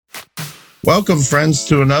Welcome, friends,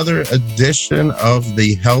 to another edition of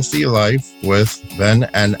The Healthy Life with Ben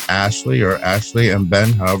and Ashley, or Ashley and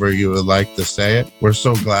Ben, however you would like to say it. We're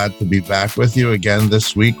so glad to be back with you again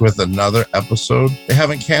this week with another episode. They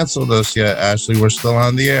haven't canceled us yet, Ashley. We're still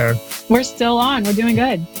on the air. We're still on. We're doing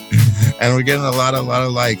good. And we're getting a lot of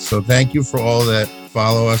likes. So thank you for all that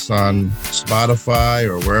follow us on Spotify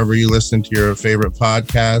or wherever you listen to your favorite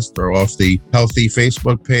podcast, or off the Healthy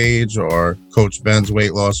Facebook page or Coach Ben's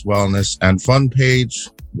Weight Loss, Wellness, and Fun page.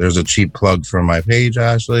 There's a cheap plug for my page,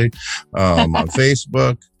 Ashley, on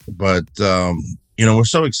Facebook. But, we're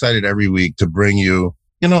so excited every week to bring you,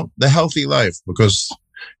 the healthy life, because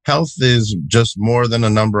health is just more than a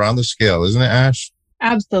number on the scale, isn't it, Ash?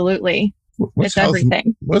 Absolutely. It's health,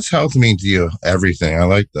 everything. What's health mean to you? Everything. I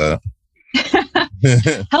like that.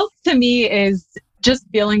 Health to me is just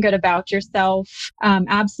feeling good about yourself.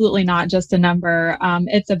 Absolutely not just a number.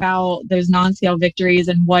 It's about those non-scale victories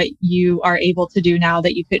and what you are able to do now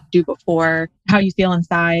that you couldn't do before, how you feel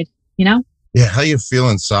inside, Yeah, how you feel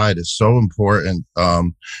inside is so important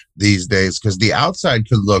these days, because the outside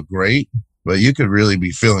could look great, but you could really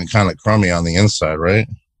be feeling kind of crummy on the inside, right?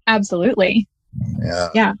 Absolutely.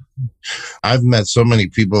 Yeah. I've met so many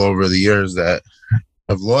people over the years that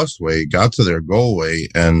have lost weight, got to their goal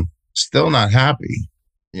weight, and still not happy.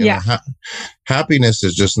 Happiness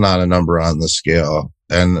is just not a number on the scale.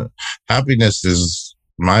 And happiness is,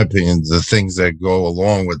 in my opinion, the things that go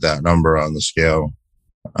along with that number on the scale.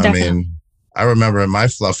 Definitely. I mean, I remember in my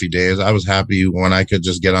fluffy days, I was happy when I could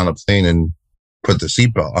just get on a plane and put the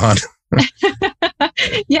seatbelt on.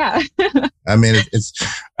 Yeah. I mean,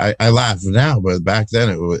 I laugh now, but back then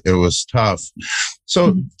it was tough.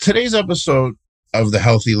 So Today's episode of The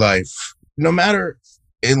Healthy Life, no matter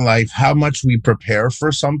in life how much we prepare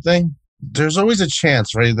for something, there's always a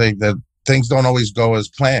chance, right? That things don't always go as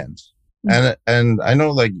planned. And I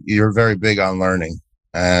know, you're very big on learning,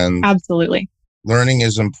 and absolutely, learning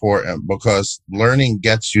is important because learning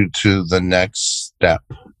gets you to the next step.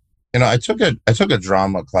 I took a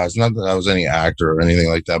drama class, not that I was any actor or anything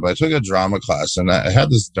like that, but I took a drama class, and I had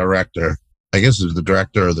this director, I guess it was the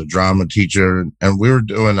director or the drama teacher, and we were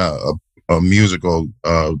doing a musical.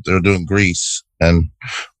 They're doing Grease, and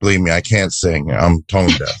believe me, I can't sing. I'm tone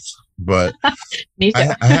deaf, but me too.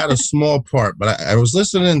 I had a small part, but I was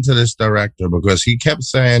listening to this director because he kept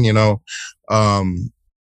saying,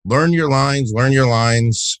 learn your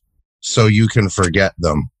lines so you can forget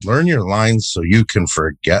them. Learn your lines so you can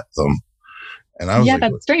forget them. And I was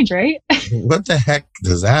that's strange, right? What the heck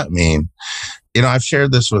does that mean? I've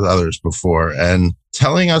shared this with others before, and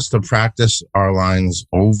telling us to practice our lines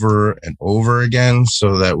over and over again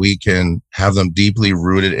so that we can have them deeply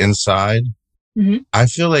rooted inside. I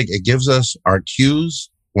feel like it gives us our cues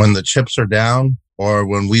when the chips are down, or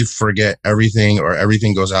when we forget everything, or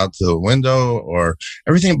everything goes out to the window, or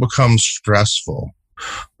everything becomes stressful.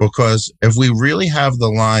 Because if we really have the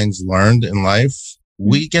lines learned in life,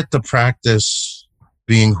 we get to practice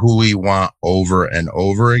being who we want over and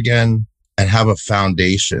over again and have a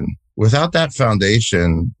foundation. Without that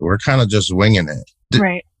foundation, we're kind of just winging it.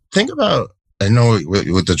 Right. Think about, I know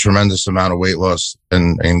with the tremendous amount of weight loss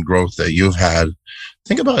and growth that you've had,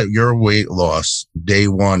 think about your weight loss day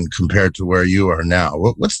one compared to where you are now.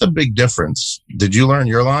 What's the big difference? Did you learn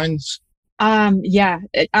your lines?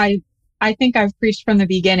 I think I've preached from the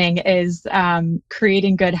beginning is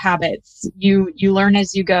creating good habits. You learn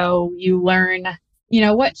as you go. You learn,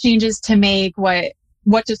 what changes to make,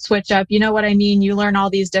 what to switch up. You know what I mean? You learn all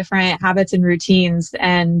these different habits and routines,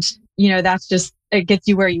 and that's just, it gets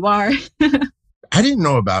you where you are. I didn't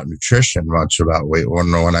know about nutrition much about weight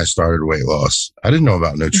when I started weight loss. I didn't know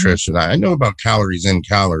about nutrition. I know about calories in,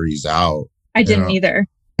 calories out. I didn't either.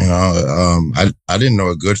 I didn't know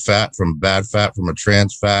a good fat from bad fat from a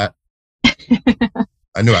trans fat.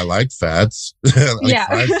 I knew I liked fats.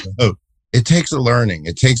 It takes a learning.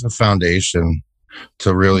 It takes a foundation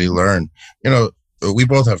to really learn. We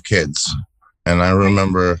both have kids, and I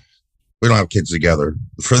remember, we don't have kids together.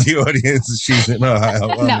 For the audience, she's in Ohio.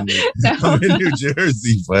 I'm in New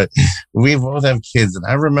Jersey, but we both have kids. And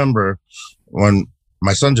I remember when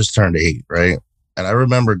my son just turned 8, right? And I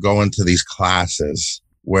remember going to these classes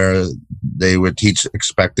where they would teach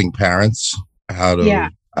expecting parents how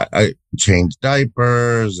to I change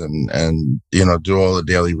diapers and do all the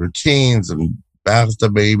daily routines and bath the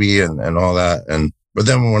baby and all that. But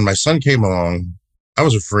then when my son came along, I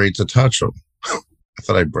was afraid to touch him. I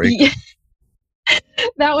thought I'd break him.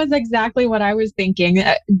 That was exactly what I was thinking.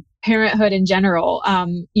 parenthood in general,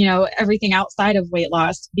 everything outside of weight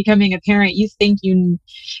loss. Becoming a parent, you think you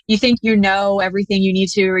know everything you need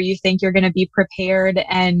to, or you think you're going to be prepared,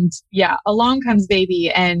 and along comes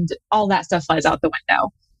baby and all that stuff flies out the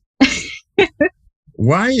window.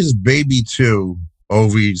 Why is baby 2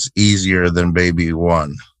 always easier than baby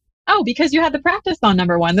 1? Oh, because you had the practice on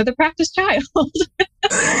number 1. They're the practice child. That's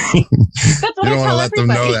what you don't want to let them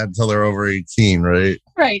know that until they're over 18, right?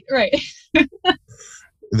 Right.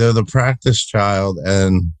 They're the practice child,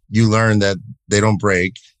 and you learn that they don't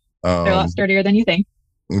break. They're a lot sturdier than you think.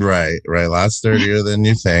 Right. A lot sturdier than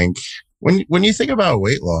you think. When you think about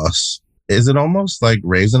weight loss, is it almost like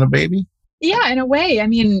raising a baby? Yeah, in a way. I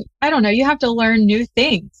mean, I don't know. You have to learn new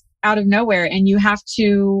things out of nowhere, and you have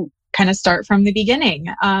to kind of start from the beginning.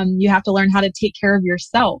 You have to learn how to take care of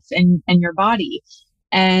yourself and your body.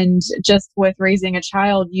 And just with raising a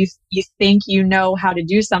child, you think you know how to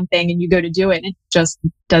do something, and you go to do it, and it just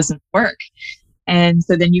doesn't work. And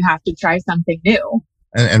so then you have to try something new.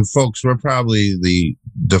 And folks, we're probably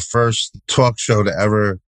the first talk show to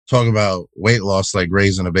ever talk about weight loss like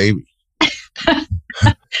raising a baby.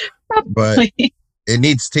 But it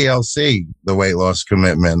needs TLC, the weight loss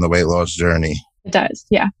commitment, the weight loss journey. It does,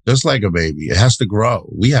 yeah. Just like a baby, it has to grow.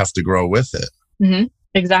 We have to grow with it. Mm-hmm.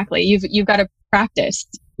 Exactly. You've got to practice,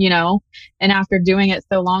 and after doing it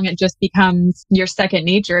so long, it just becomes your second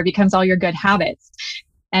nature. It becomes all your good habits.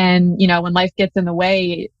 And, when life gets in the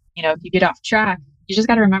way, if you get off track, you just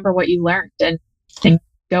got to remember what you learned and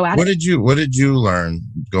go at it. What did you learn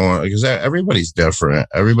going? Because everybody's different.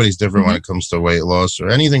 Everybody's different when it comes to weight loss or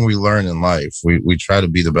anything we learn in life. We try to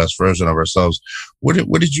be the best version of ourselves. What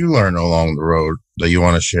did you learn along the road that you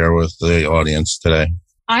want to share with the audience today?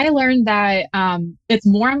 I learned that it's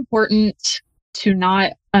more important to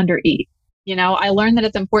not undereat. I learned that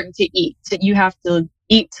it's important to eat. That you have to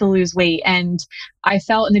eat to lose weight. And I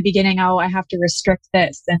felt in the beginning, I have to restrict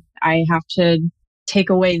this and I have to take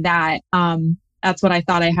away that. That's what I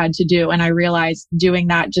thought I had to do. And I realized doing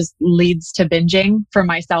that just leads to binging, for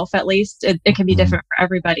myself at least. It can be different for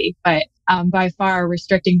everybody, but by far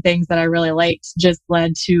restricting things that I really liked just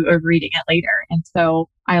led to overeating it later. And so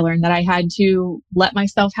I learned that I had to let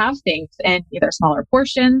myself have things in either smaller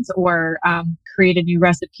portions or create a new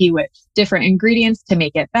recipe with different ingredients to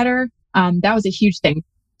make it better. That was a huge thing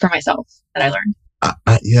for myself that I learned.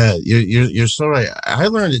 Yeah, you're so right. I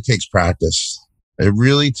learned it takes practice. It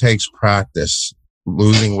really takes practice.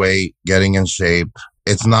 Losing weight, getting in shape.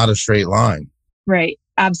 It's not a straight line. Right.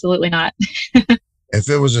 Absolutely not. If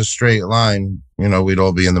it was a straight line, we'd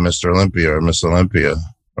all be in the Mr. Olympia or Miss Olympia.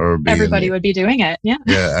 Or everybody would be doing it. Yeah.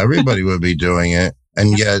 Yeah, everybody would be doing it.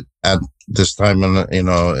 And yet at this time in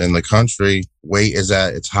the country, weight is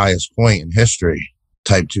at its highest point in history.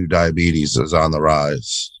 Type 2 diabetes is on the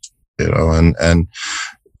rise, and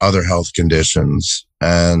other health conditions.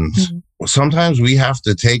 And sometimes we have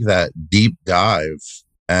to take that deep dive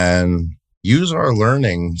and use our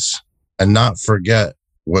learnings and not forget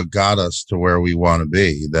what got us to where we want to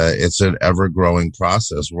be, that it's an ever-growing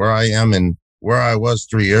process. Where I was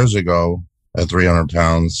 3 years ago at 300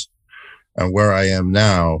 pounds and where I am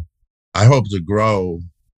now, I hope to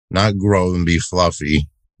not grow and be fluffy.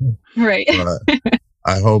 Right. But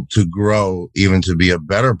I hope to grow even to be a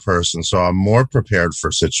better person, so I'm more prepared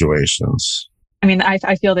for situations. I mean,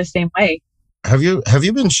 I feel the same way. Have you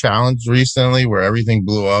been challenged recently where everything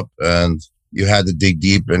blew up and you had to dig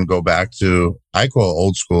deep and go back to, I call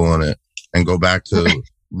old school in it, and go back to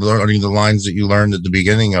learning the lines that you learned at the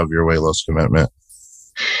beginning of your weight loss commitment?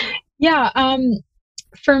 Yeah.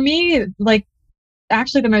 For me,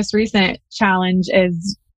 actually the most recent challenge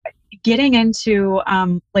is getting into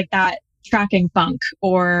that tracking funk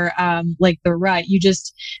or the rut.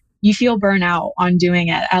 You feel burnout on doing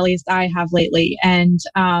it. At least I have lately. And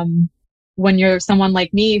when you're someone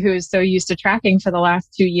like me who's so used to tracking for the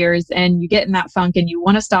last 2 years and you get in that funk and you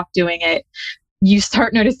want to stop doing it, you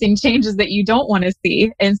start noticing changes that you don't want to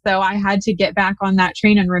see. And so I had to get back on that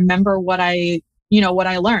train and remember what I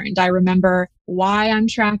learned. I remember why I'm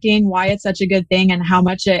tracking, why it's such a good thing and how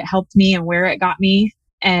much it helped me and where it got me.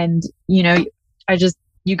 And,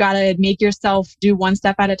 you got to make yourself do one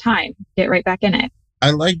step at a time, get right back in it.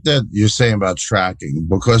 I like that you're saying about tracking,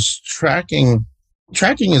 because tracking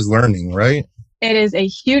is learning, right? It is a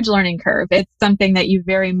huge learning curve. It's something that you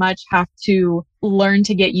very much have to learn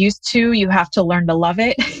to get used to. You have to learn to love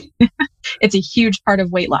it. It's a huge part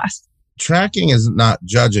of weight loss. Tracking is not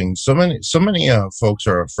judging. So many folks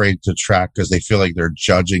are afraid to track because they feel like they're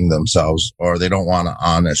judging themselves or they don't want an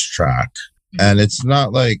honest track. And it's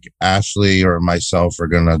not like Ashley or myself are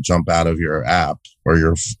going to jump out of your app or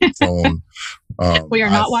your phone. We are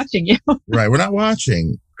not watching you. Right. We're not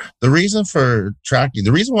watching. The reason for tracking,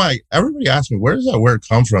 the reason why everybody asks me, where does that word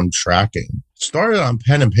come from? Tracking started on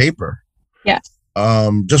pen and paper. Yes.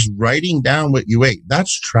 Just writing down what you ate.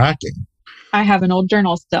 That's tracking. I have an old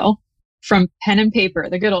journal still from pen and paper,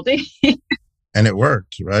 the good old days. And it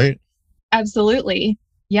worked, right? Absolutely.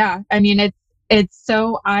 Yeah. I mean, it's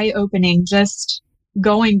so eye-opening just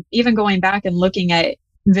going back and looking at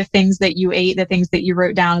the things that you ate, the things that you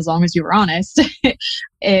wrote down, as long as you were honest.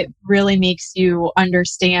 It really makes you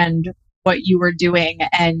understand what you were doing,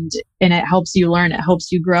 and it helps you learn. It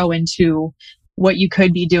helps you grow into what you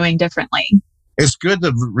could be doing differently. It's good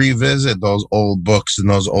to revisit those old books and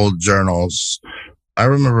those old journals. I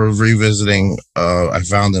remember revisiting, I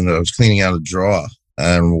found I was cleaning out a drawer,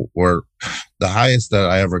 and the highest that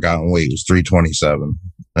I ever got in weight was 327,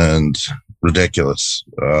 and ridiculous.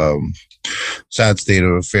 Sad state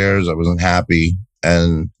of affairs. I wasn't happy.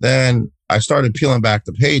 And then I started peeling back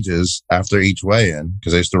the pages after each weigh-in,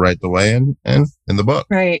 because I used to write the weigh-in in the book.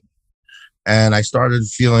 Right. And I started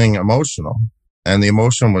feeling emotional, and the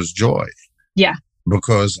emotion was joy. Yeah.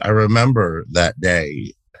 Because I remember that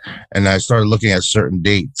day, and I started looking at certain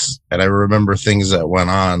dates, and I remember things that went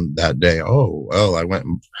on that day. Oh, well, I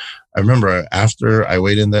remember after I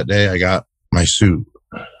weighed in that day, I got my suit,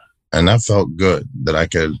 and that felt good that I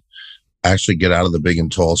could actually get out of the big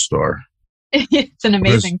and tall store. It's an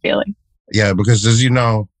amazing feeling. Yeah, because as you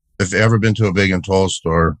know, if you've ever been to a big and tall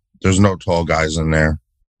store, there's no tall guys in there.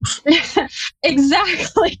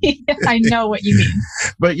 Exactly. I know what you mean.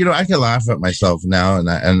 But I can laugh at myself now,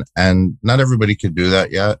 and not everybody could do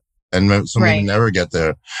that yet, and some people never get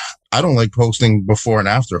there. I don't like posting before and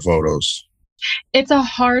after photos. It's a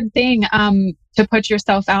hard thing to put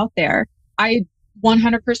yourself out there.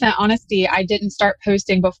 100% honesty, I didn't start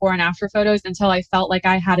posting before and after photos until I felt like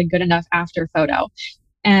I had a good enough after photo.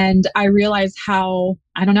 And I realized how,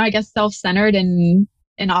 I don't know, I guess self-centered and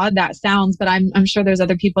odd that sounds, but I'm sure there's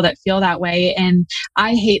other people that feel that way. And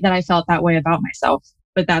I hate that I felt that way about myself,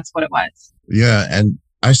 but that's what it was. Yeah. And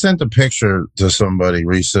I sent a picture to somebody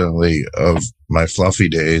recently of my fluffy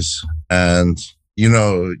days, and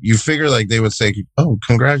you figure like they would say, "Oh,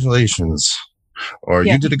 congratulations," or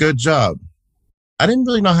 "You did a good job." I didn't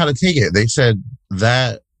really know how to take it. They said,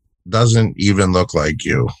 "That doesn't even look like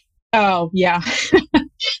you." Oh, yeah.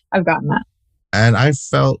 I've gotten that. And I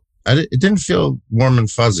felt, it didn't feel warm and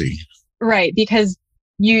fuzzy. Right. Because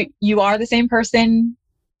you are the same person,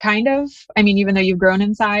 kind of. I mean, even though you've grown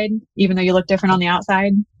inside, even though you look different on the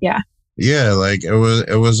outside. Yeah. Yeah. Like it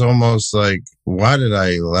was almost like, why did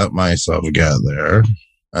I let myself get there?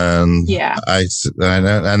 And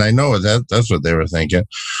I know that's what they were thinking,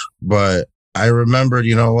 but I remembered,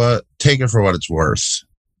 you know what? Take it for what it's worth.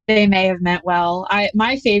 They may have meant well.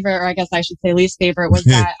 My favorite, or I guess I should say least favorite, was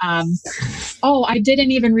that, oh, I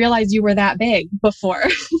didn't even realize you were that big before.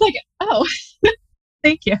 Like, oh,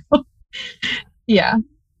 thank you. Yeah.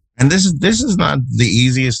 And this is not the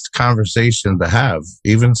easiest conversation to have,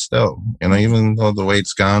 even still, even though the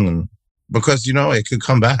weight's gone, and because, it could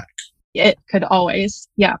come back. It could always.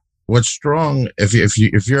 Yeah. What's strong, if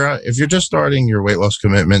you're just starting your weight loss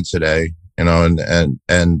commitment today, and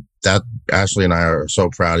that Ashley and I are so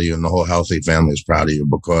proud of you, and the whole Healthi family is proud of you,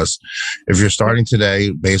 because if you're starting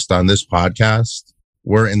today based on this podcast,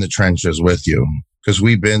 we're in the trenches with you, because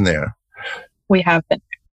we've been there. We have been.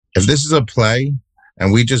 If this is a play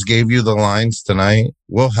and we just gave you the lines tonight,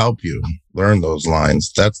 we'll help you learn those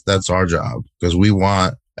lines. That's our job, because we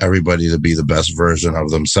want everybody to be the best version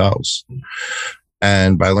of themselves.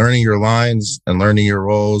 And by learning your lines and learning your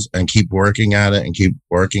roles and keep working at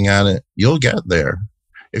it, you'll get there.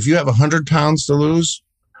 If you have 100 pounds to lose,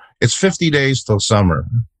 it's 50 days till summer.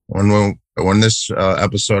 When this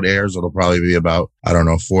episode airs, it'll probably be about,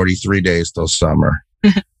 43 days till summer.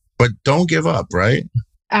 But don't give up, right?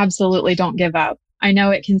 Absolutely don't give up. I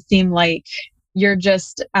know it can seem like you're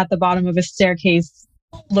just at the bottom of a staircase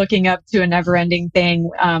looking up to a never-ending thing,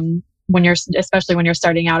 especially when you're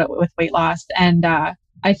starting out with weight loss. And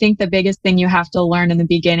I think the biggest thing you have to learn in the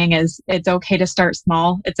beginning is it's okay to start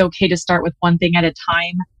small. It's okay to start with one thing at a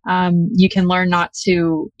time. You can learn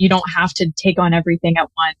you don't have to take on everything at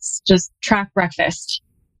once. Just track breakfast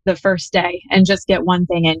the first day and just get one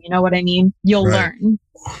thing in. You know what I mean? You'll learn.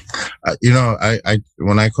 I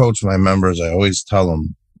when I coach my members, I always tell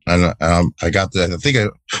them, and I got that. I think I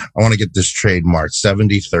want to get this trademark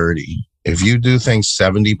 70-30. If you do things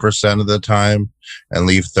 70% of the time and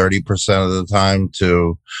leave 30% of the time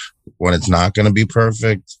to when it's not going to be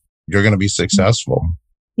perfect, you're going to be successful.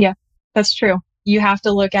 Yeah, that's true. You have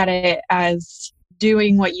to look at it as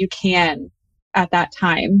doing what you can at that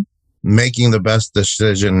time. Making the best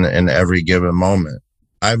decision in every given moment.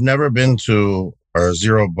 I've never been to or a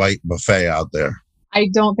zero bite buffet out there. I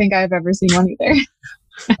don't think I've ever seen one either.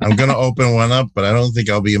 I'm going to open one up, but I don't think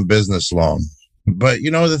I'll be in business long. But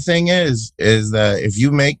the thing is that if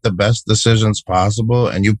you make the best decisions possible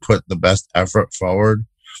and you put the best effort forward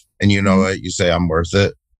and you know what, you say, I'm worth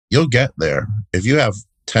it, you'll get there. If you have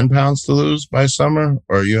 10 pounds to lose by summer,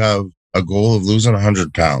 or you have a goal of losing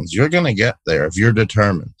 100 pounds, you're going to get there if you're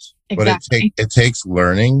determined. Exactly. But it takes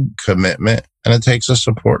learning, commitment, and it takes a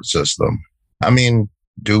support system. I mean,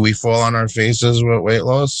 do we fall on our faces with weight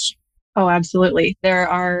loss? Oh, absolutely. There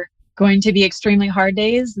are going to be extremely hard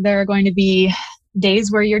days. There are going to be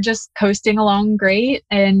days where you're just coasting along great,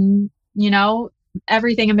 and,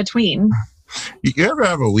 everything in between. You ever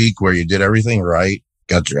have a week where you did everything right,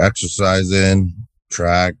 got your exercise in,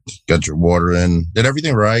 tracked, got your water in, did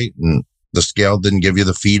everything right, and the scale didn't give you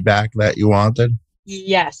the feedback that you wanted?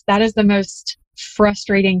 Yes, that is the most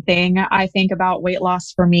frustrating thing I think about weight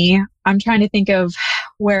loss for me. I'm trying to think of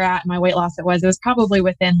where at my weight loss it was. It was probably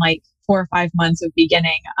within like 4 or 5 months of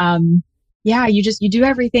beginning. You do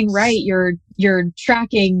everything right. You're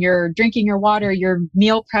tracking, you're drinking your water, you're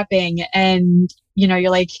meal prepping, and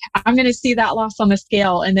you're like, I'm going to see that loss on the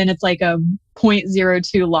scale. And then it's like a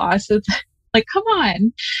 0.02 loss. It's like, come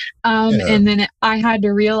on. And then I had to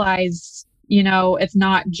realize, it's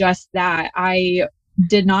not just that. I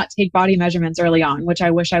did not take body measurements early on, which I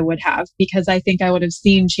wish I would have, because I think I would have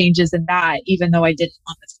seen changes in that, even though I didn't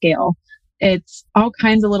on the scale. It's all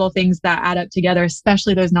kinds of little things that add up together,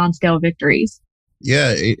 especially those non-scale victories.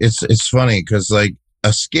 Yeah, it's funny because like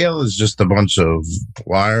a scale is just a bunch of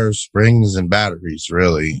wires, springs, and batteries,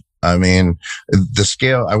 really. I mean, the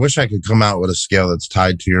scale, I wish I could come out with a scale that's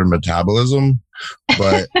tied to your metabolism,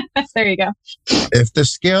 but there you go. If the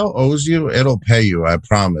scale owes you, it'll pay you, I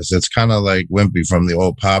promise. It's kind of like Wimpy from the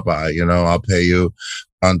old Popeye, I'll pay you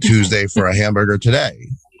on Tuesday for a hamburger today.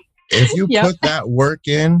 If you put that work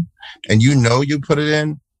in and you put it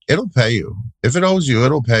in, it'll pay you. If it owes you,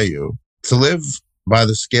 it'll pay you. To live by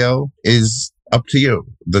the scale is up to you.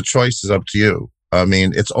 The choice is up to you. I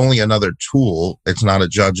mean, it's only another tool. It's not a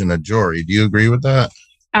judge and a jury. Do you agree with that?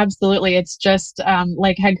 Absolutely. It's just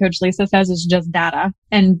like head coach Lisa says, it's just data.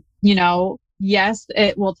 And, yes,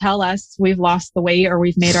 it will tell us we've lost the weight or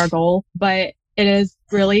we've made our goal, but it is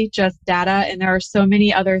really just data. And there are so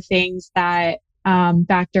many other things that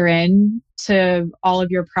factor in to all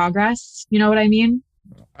of your progress. You know what I mean?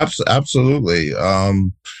 Absolutely.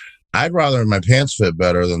 I'd rather my pants fit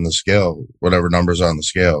better than the scale, whatever number's on the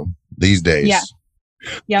scale these days. Yeah.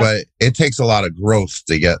 Yep. But it takes a lot of growth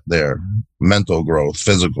to get there. Mental growth,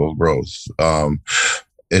 physical growth.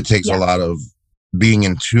 It takes a lot of being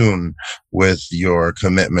in tune with your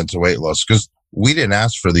commitment to weight loss, because we didn't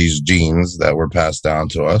ask for these genes that were passed down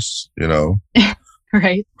to us,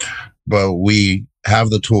 Right. But we have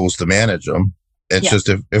the tools to manage them. It's just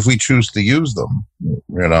if we choose to use them,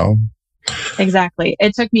 Exactly.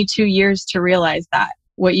 It took me 2 years to realize that.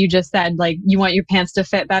 What you just said, like, you want your pants to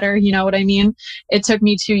fit better. You know what I mean? It took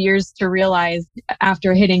me 2 years to realize,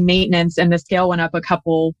 after hitting maintenance and the scale went up a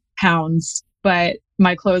couple pounds, but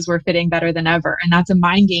my clothes were fitting better than ever. And that's a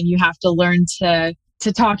mind game you have to learn to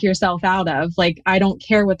talk yourself out of. Like, I don't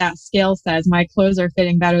care what that scale says. My clothes are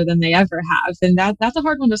fitting better than they ever have. And that's a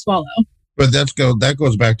hard one to swallow. But that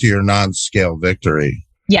goes back to your non-scale victory.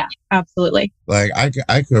 Yeah, absolutely. Like I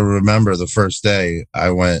could remember the first day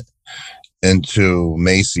I went into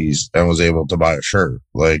Macy's and was able to buy a shirt.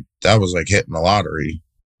 Like, that was like hitting the lottery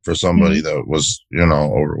for somebody that was,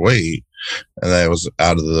 overweight, and that was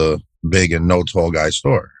out of the big and no tall guy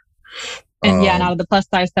store. And and out of the plus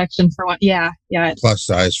size section for what? Yeah. Plus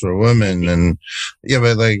size for women. And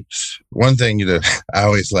but like one thing I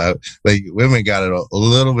always laugh, like women got it a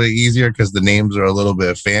little bit easier because the names are a little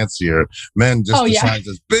bit fancier. Men just decide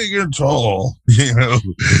as big and tall,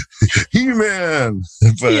 He-Man.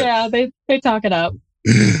 But, yeah, they talk it up.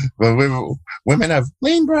 But women have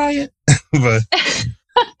Lane Bryant.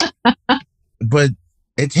 But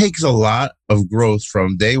it takes a lot of growth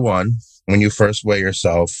from day one when you first weigh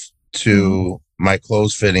yourself to my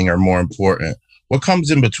clothes fitting are more important. What comes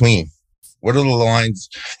in between? What are the lines?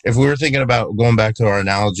 If we were thinking about going back to our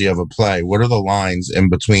analogy of a play, what are the lines in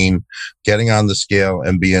between getting on the scale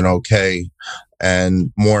and being okay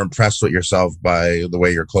and more impressed with yourself by the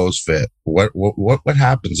way your clothes fit? What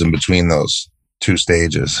happens in between those two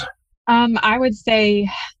stages? I would say,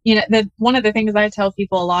 that one of the things I tell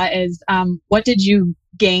people a lot is, what did you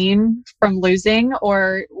gain from losing,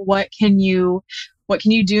 or what can you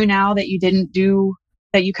do now that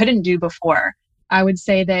you couldn't do before? I would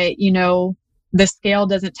say that, the scale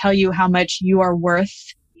doesn't tell you how much you are worth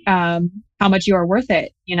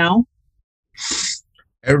it,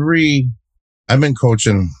 I I've been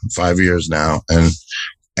coaching 5 years now, and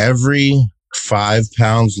every 5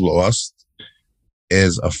 pounds lost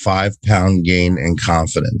is a 5-pound gain in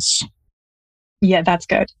confidence. Yeah, that's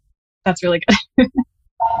good. That's really good.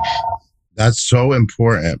 That's so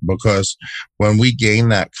important, because when we gain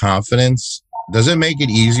that confidence, does it make it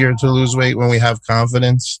easier to lose weight when we have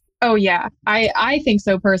confidence? Oh, yeah. I think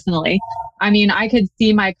so personally. I mean, I could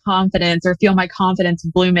see my confidence or feel my confidence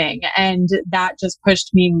blooming, and that just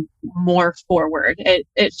pushed me more forward.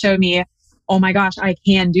 It showed me, oh my gosh, I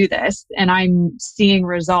can do this, and I'm seeing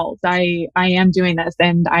results. I am doing this,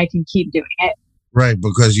 and I can keep doing it. Right,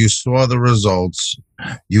 because you saw the results.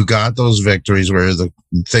 You got those victories where the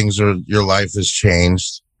things are, your life has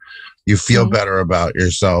changed. You feel better about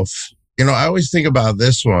yourself. You know, I always think about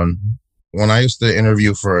this one. When I used to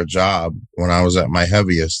interview for a job, when I was at my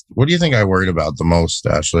heaviest, what do you think I worried about the most,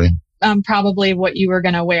 Ashley? Probably what you were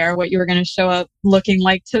going to wear, what you were going to show up looking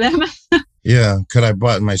like to them. Yeah. Could I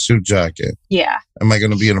button my suit jacket? Yeah. Am I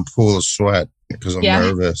going to be in a pool of sweat because I'm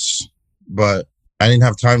nervous? But I didn't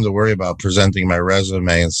have time to worry about presenting my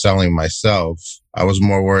resume and selling myself. I was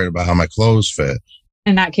more worried about how my clothes fit.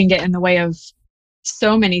 And that can get in the way of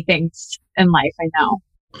so many things in life, I know.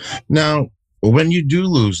 Now, when you do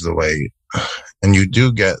lose the weight and you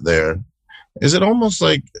do get there, is it almost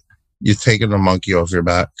like you're taking a monkey off your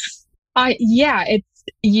back? Yeah, it's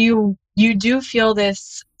you do feel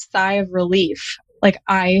this sigh of relief. Like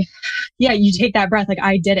you take that breath, like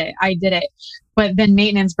I did it. But then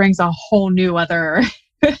maintenance brings a whole new other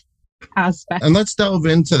aspect. And let's delve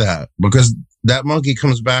into that, because that monkey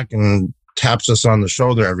comes back and taps us on the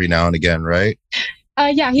shoulder every now and again, right?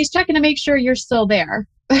 Yeah, he's checking to make sure you're still there,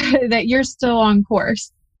 that you're still on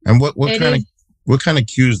course. And what kind of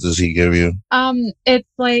cues does he give you? It's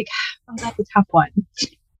like, that's a tough one.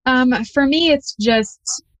 For me, it's just,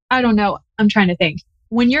 I don't know. I'm trying to think.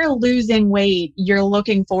 When you're losing weight, you're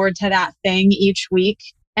looking forward to that thing each week.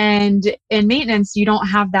 And in maintenance, you don't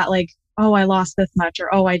have that like, oh, I lost this much,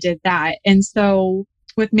 or, oh, I did that. And so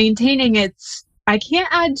with maintaining, I can't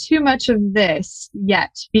add too much of this yet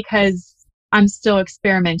because I'm still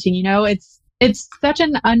experimenting. You know, it's such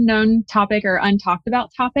an unknown topic or untalked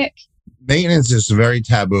about topic. Maintenance is very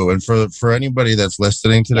taboo. And for anybody that's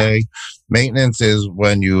listening today, maintenance is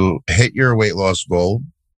when you hit your weight loss goal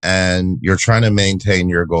and you're trying to maintain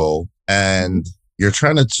your goal and you're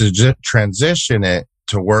trying to transition it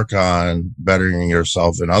to work on bettering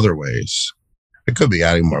yourself in other ways. It could be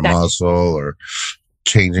adding more muscle or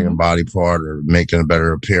changing a body part or making a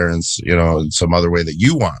better appearance, you know, in some other way that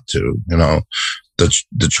you want to, you know.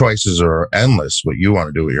 The choices are endless, what you want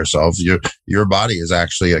to do with yourself. Your body is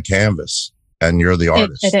actually a canvas and you're the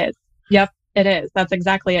artist. It is. Yep, it is. That's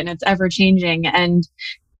exactly it. And it's ever changing. And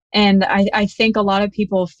I think a lot of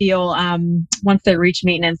people feel once they reach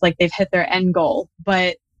maintenance, like they've hit their end goal.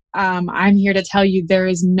 But I'm here to tell you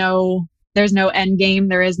there's no end game.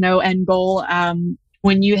 There is no end goal.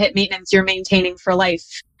 When you hit maintenance, you're maintaining for life.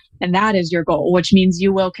 And that is your goal, which means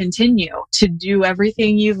you will continue to do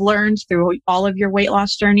everything you've learned through all of your weight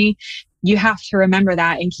loss journey. You have to remember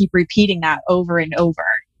that and keep repeating that over and over.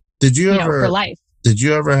 Did you ever, for life. Did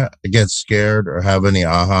you ever get scared or have any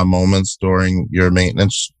aha moments during your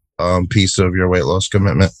maintenance piece of your weight loss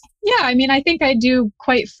commitment? Yeah, I mean, I think I do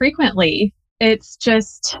quite frequently. It's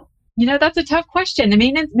just, that's a tough question. The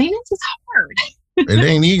maintenance is hard. It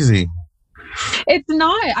ain't easy. It's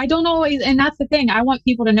not. I don't always, and that's the thing. I want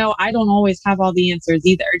people to know I don't always have all the answers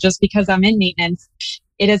either. Just because I'm in maintenance,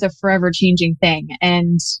 it is a forever changing thing.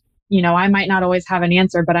 And, I might not always have an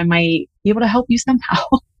answer, but I might be able to help you somehow.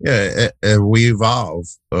 Yeah, we evolve,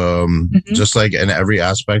 just like in every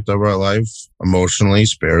aspect of our life, emotionally,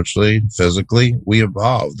 spiritually, physically, we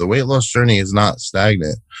evolve. The weight loss journey is not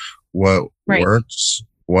stagnant. What works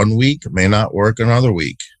one week may not work another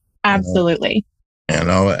week. Absolutely.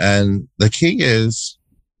 And the key is,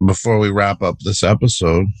 before we wrap up this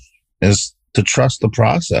episode, is to trust the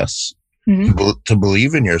process, to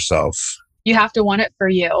believe in yourself. You have to want it for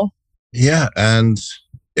you. Yeah. And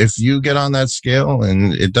if you get on that scale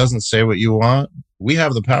and it doesn't say what you want, we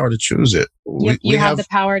have the power to choose it. You have the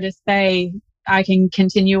power to say, I can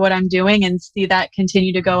continue what I'm doing and see that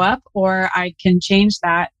continue to go up, or I can change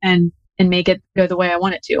that and make it go the way I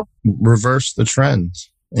want it to. Reverse the trend.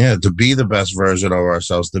 Yeah, to be the best version of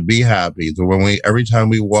ourselves, to be happy, to every time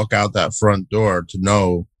we walk out that front door, to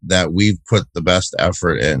know that we've put the best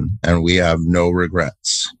effort in and we have no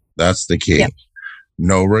regrets. That's the key. Yep.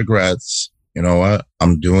 No regrets. You know what?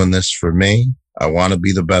 I'm doing this for me. I want to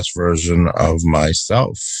be the best version of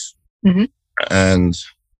myself. And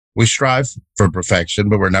we strive for perfection,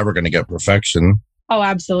 but we're never going to get perfection. Oh,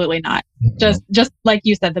 absolutely not. Just like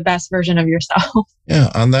you said, the best version of yourself. Yeah.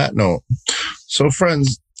 On that note, so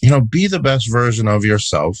friends, be the best version of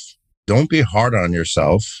yourself. Don't be hard on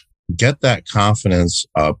yourself. Get that confidence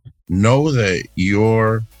up. Know that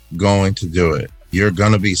you're going to do it. You're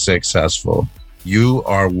going to be successful. You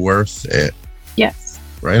are worth it. Yes.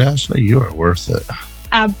 Right, Ashley? You are worth it.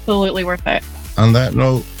 Absolutely worth it. On that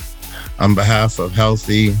note, on behalf of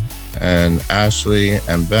Healthi and Ashley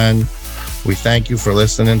and Ben, we thank you for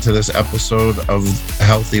listening to this episode of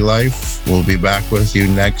Healthi Life. We'll be back with you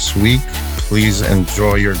next week. Please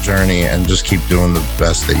enjoy your journey and just keep doing the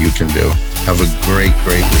best that you can do. Have a great,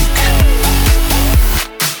 great week.